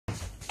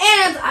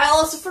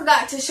also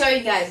forgot to show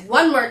you guys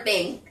one more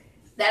thing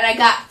that I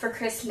got for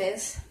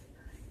Christmas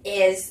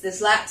is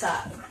this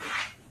laptop.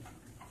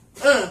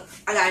 I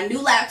got a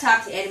new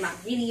laptop to edit my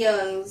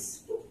videos.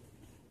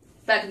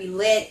 It's about to be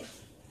lit.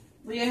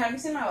 Leah, have you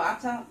seen my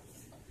laptop?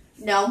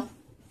 No.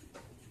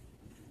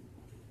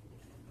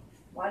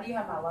 Why do you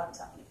have my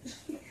laptop?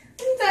 What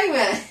are you talking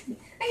about?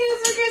 I get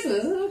this for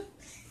Christmas.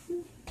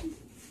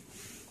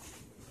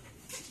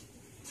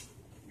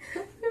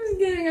 I'm just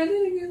kidding. I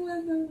didn't get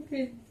one for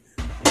Christmas.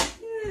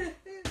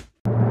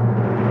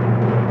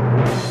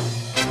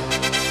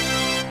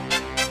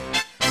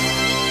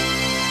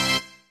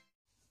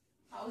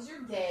 How was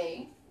your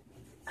day?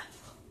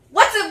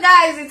 What's up,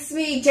 guys? It's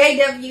me,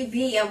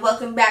 JWB, and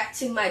welcome back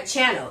to my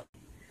channel.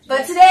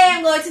 But today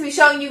I'm going to be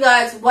showing you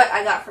guys what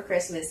I got for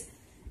Christmas.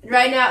 And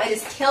right now it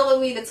is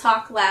killing me to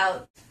talk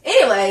loud.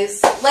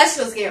 Anyways, let's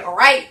just get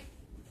right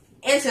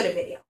into the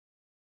video.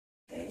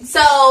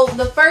 So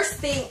the first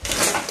thing.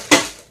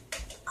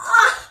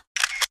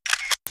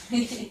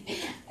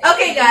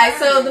 Okay, guys.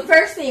 So the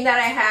first thing that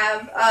I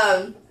have,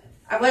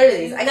 what are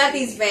these? I got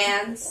these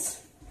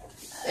Vans.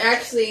 They're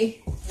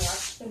actually.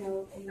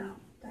 Oh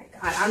my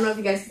God, I don't know if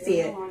you guys can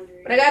see it,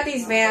 but I got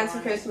these Vans for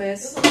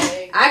Christmas.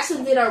 I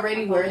actually did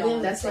already wear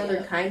them. That's why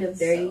they're kind of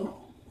dirty.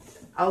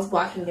 I was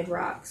walking in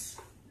rocks.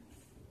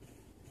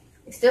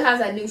 It still has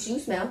that new shoe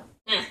smell.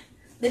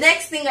 The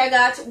next thing I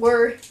got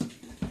were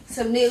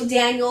some new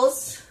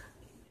Daniels.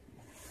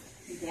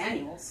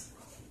 Daniels?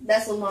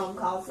 That's what Mom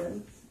calls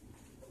them.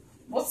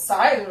 What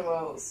size are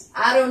those?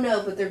 I don't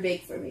know, but they're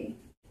big for me.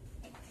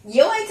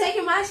 You ain't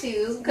taking my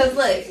shoes, because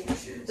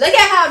look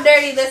at how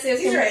dirty this is.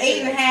 These are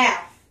 8.5.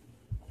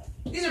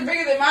 These are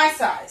bigger than my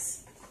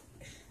size.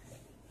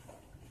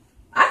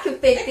 I can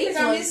fit these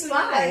ones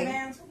fine.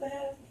 What the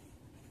hell?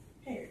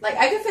 Here. Like,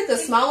 I can fit the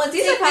small ones.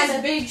 These are kind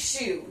of big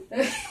shoe.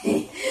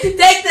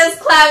 Take this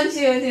clown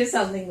shoe and do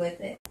something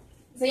with it.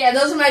 So yeah,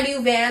 those are my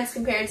new Vans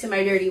compared to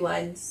my dirty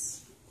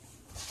ones.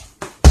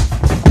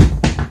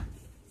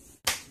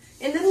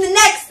 And then the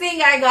next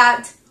thing I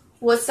got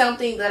was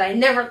something that I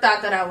never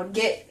thought that I would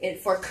get it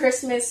for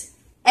Christmas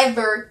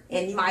ever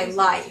in my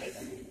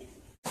life.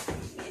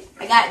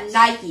 I got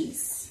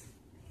Nikes.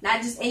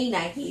 Not just any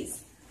Nikes.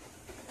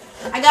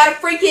 I got a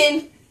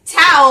freaking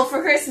towel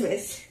for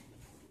Christmas.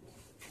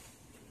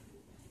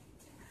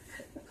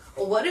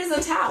 What is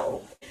a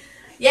towel?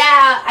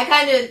 Yeah, I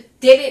kind of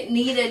didn't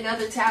need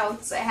another towel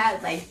because I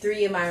had like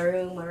 3 in my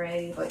room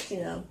already, but you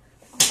know.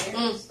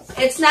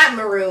 It's not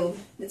maroon,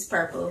 it's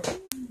purple.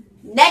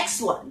 Next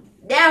one.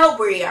 Now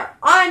we are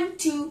on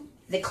to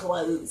the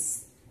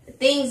clothes. The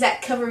things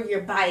that cover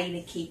your body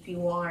to keep you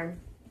warm.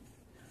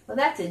 Well,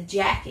 that's a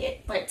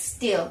jacket, but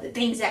still, the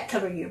things that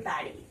cover your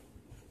body.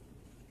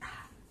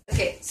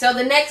 Okay, so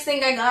the next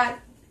thing I got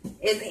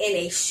is in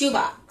a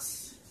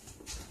shoebox.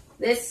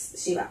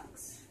 This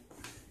shoebox.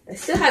 It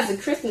still has the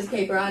Christmas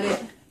paper on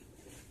it.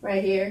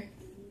 Right here.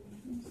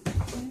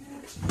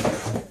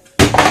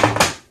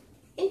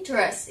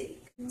 Interesting.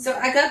 So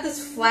I got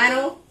this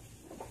flannel.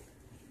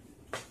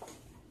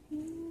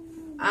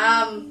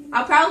 I'm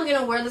probably going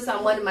to wear this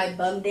on one of my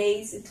bum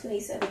days in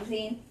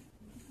 2017.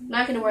 I'm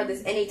not going to wear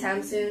this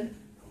anytime soon.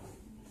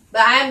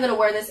 But I am going to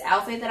wear this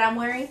outfit that I'm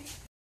wearing.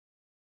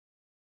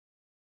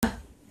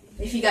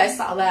 If you guys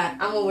saw that,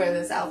 I'm going to wear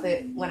this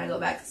outfit when I go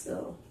back to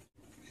school.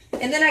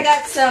 And then I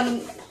got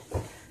some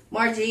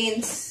more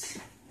jeans.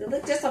 They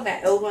look just like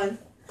that old one.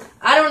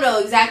 I don't know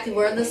exactly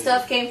where this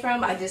stuff came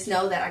from. I just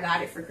know that I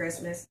got it for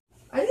Christmas.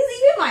 Are these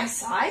even my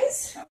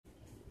size?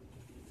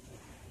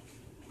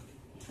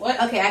 What?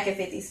 Okay, I can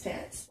fit these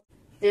pants.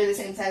 They're the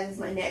same size as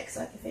my neck,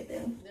 so I can fit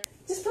them.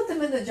 Just put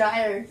them in the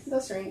dryer. They'll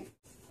shrink.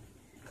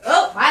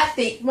 Oh, I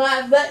think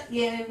my butt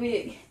getting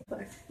big.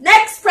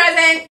 Next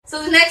present.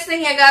 So the next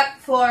thing I got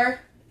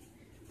for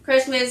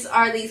Christmas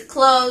are these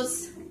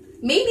clothes.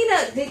 Maybe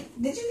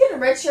did you get a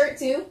red shirt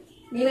too?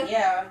 Nina?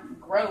 Yeah,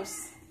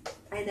 gross.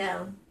 I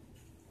know.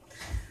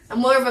 I'm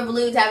more of a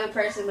blue type of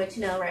person, but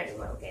you know, red is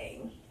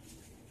okay.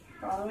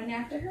 Following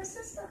after her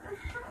sister.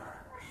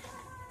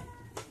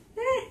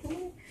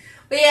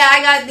 But yeah,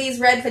 I got these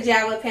red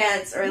pajama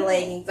pants or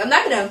leggings. I'm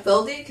not going to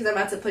unfold it because I'm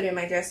about to put it in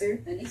my dresser.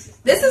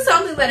 This is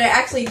something that I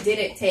actually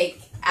didn't take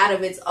out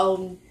of its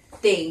own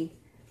thing.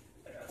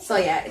 So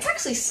yeah, it's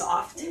actually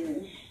soft.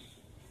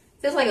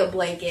 Feels like a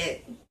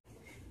blanket.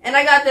 And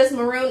I got this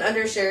maroon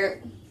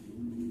undershirt.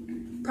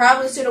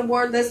 Probably should have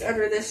worn this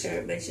under this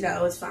shirt, but you know,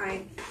 it was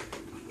fine.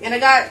 And I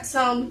got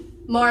some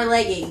more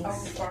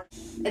leggings.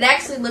 It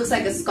actually looks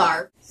like a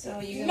scarf. So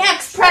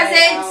next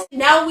present.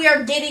 Now we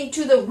are getting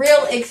to the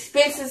real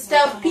expensive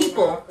stuff,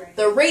 people.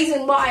 The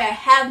reason why I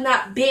have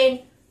not been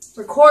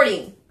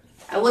recording.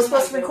 I was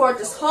supposed to record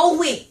this whole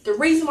week. The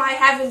reason why I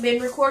haven't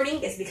been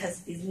recording is because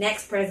of these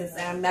next presents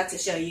that I'm about to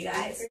show you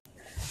guys.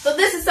 So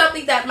this is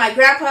something that my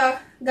grandpa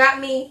got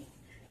me.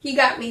 He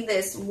got me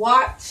this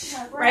watch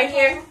right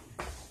here.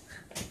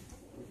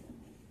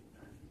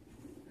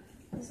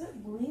 Is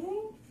it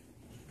bleeding?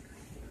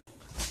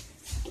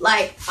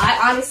 Like,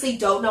 I honestly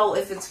don't know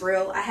if it's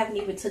real. I haven't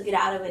even took it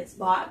out of its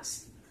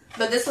box.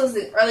 But this was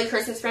the early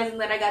Christmas present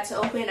that I got to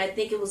open. I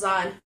think it was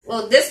on.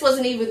 Well, this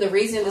wasn't even the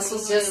reason. This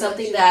was just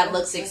something that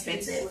looks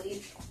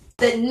expensive.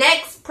 The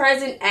next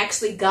present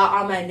actually got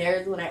on my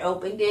nerves when I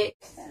opened it.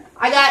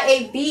 I got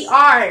a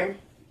VR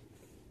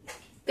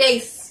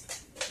face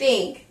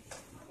thing.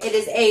 It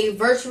is a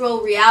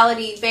virtual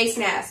reality face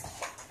mask.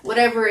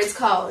 Whatever it's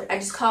called. I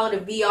just call it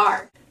a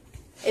VR.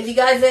 If you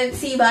guys didn't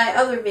see my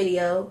other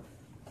video,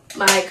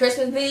 my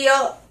Christmas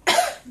video,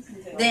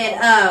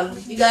 then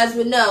you guys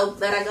would know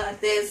that I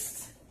got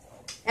this.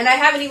 And I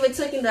haven't even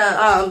taken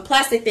the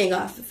plastic thing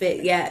off of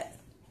it yet.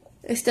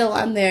 It's still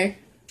on there.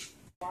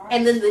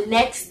 And then the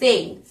next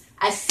thing,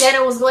 I said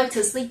I was going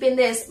to sleep in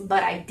this,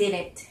 but I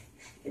didn't.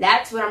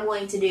 That's what I'm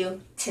going to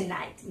do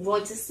tonight. I'm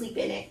going to sleep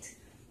in it.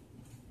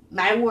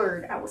 My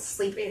word, I will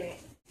sleep in it.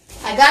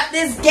 I got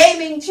this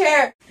gaming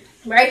chair.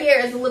 Right here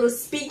is a little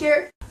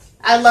speaker.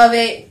 I love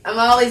it. I'm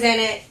always in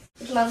it.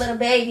 It's my little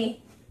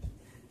baby.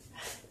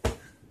 I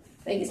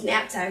think it's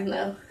nap time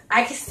though.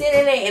 I can sit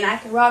in it and I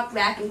can rock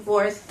back and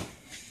forth.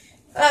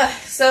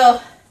 So,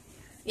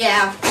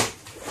 yeah.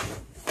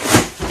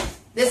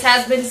 This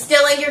has been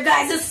stealing your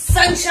guys'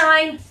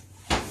 sunshine.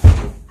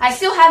 I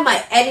still have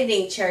my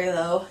editing chair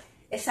though.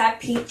 It's that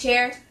pink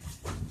chair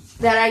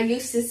that I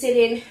used to sit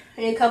in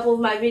a couple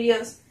of my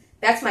videos.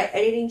 That's my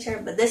editing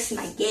chair, but this is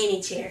my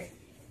gaming chair.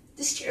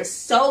 This chair is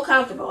so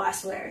comfortable, I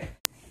swear.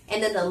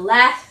 And then the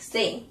last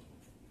thing,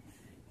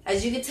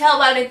 as you can tell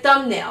by the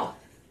thumbnail,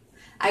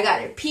 I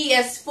got a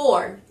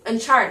PS4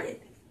 Uncharted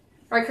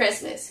for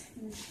Christmas.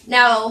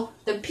 Now,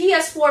 the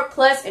PS4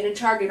 Plus and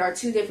Uncharted are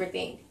two different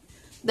things.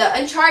 The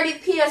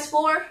Uncharted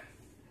PS4,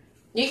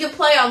 you can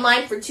play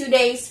online for 2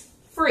 days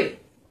free.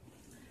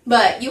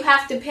 But you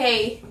have to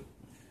pay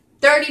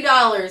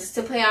 $30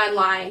 to play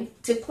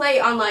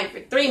online for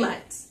 3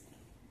 months.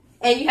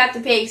 And you have to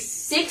pay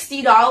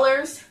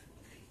 $60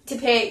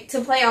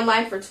 to play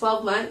online for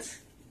 12 months.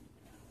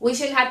 We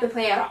shouldn't have to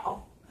pay at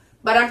all.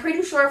 But I'm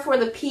pretty sure for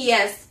the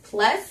PS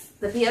Plus,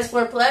 the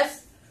PS4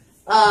 Plus,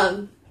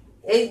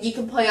 you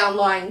can play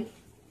online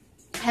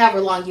however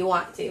long you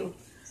want to.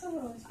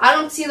 I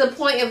don't see the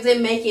point of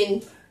them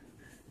making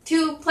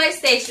 2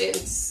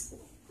 PlayStations.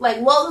 Like,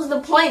 what was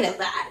the point of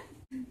that?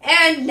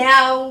 And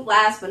now,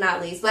 last but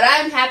not least, but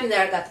I'm happy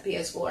that I got the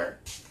PS4.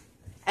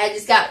 I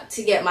just got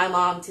to get my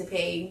mom to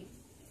pay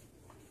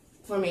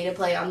for me to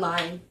play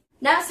online.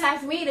 Now it's time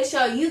for me to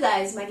show you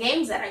guys my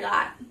games that I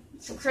got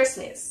for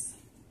Christmas.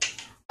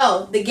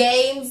 Oh, the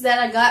games that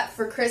I got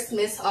for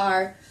Christmas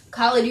are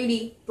Call of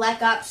Duty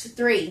Black Ops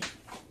 3.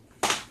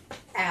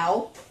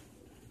 Ow.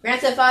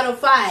 Grand Theft Auto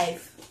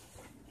 5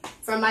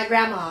 from my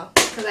grandma,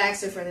 because I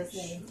asked her for this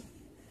game.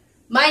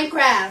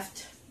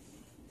 Minecraft.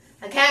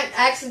 I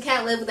actually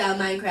can't live without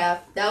Minecraft.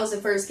 That was the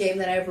first game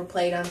that I ever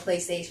played on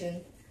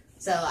PlayStation.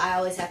 So I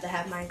always have to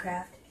have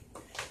Minecraft.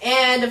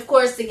 And of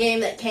course the game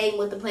that came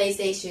with the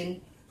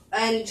PlayStation,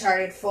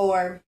 Uncharted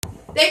 4.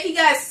 Thank you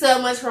guys so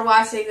much for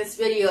watching this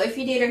video. If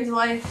you did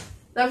enjoy,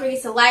 don't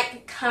forget to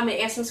like, comment,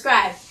 and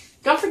subscribe.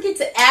 Don't forget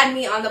to add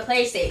me on the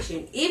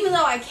PlayStation. Even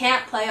though I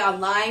can't play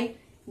online,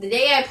 the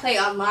day I play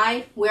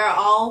online, we're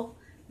all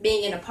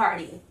being in a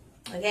party.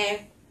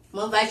 Okay? I'm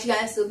going to invite you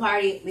guys to a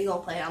party. We're going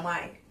to play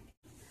online.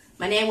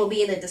 My name will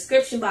be in the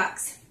description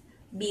box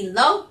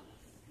below.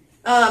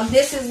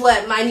 This is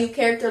what my new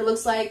character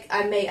looks like.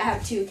 I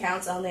have 2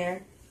 accounts on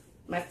there.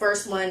 My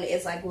first one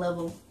is like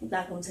level. I'm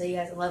not going to tell you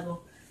guys the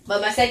level.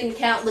 But my second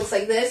account looks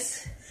like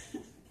this.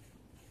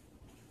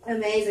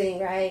 Amazing,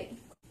 right?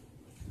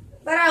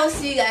 But I will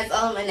see you guys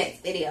all in my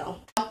next video.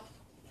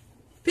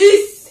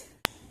 Peace!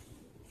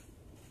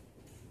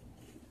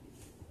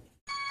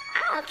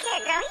 I don't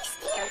care, girl. He's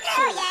still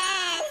girl,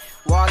 yes!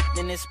 Walked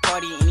in this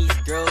party and these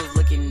girls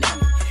looking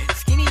at me.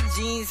 Skinny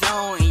jeans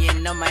on and you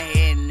know my hair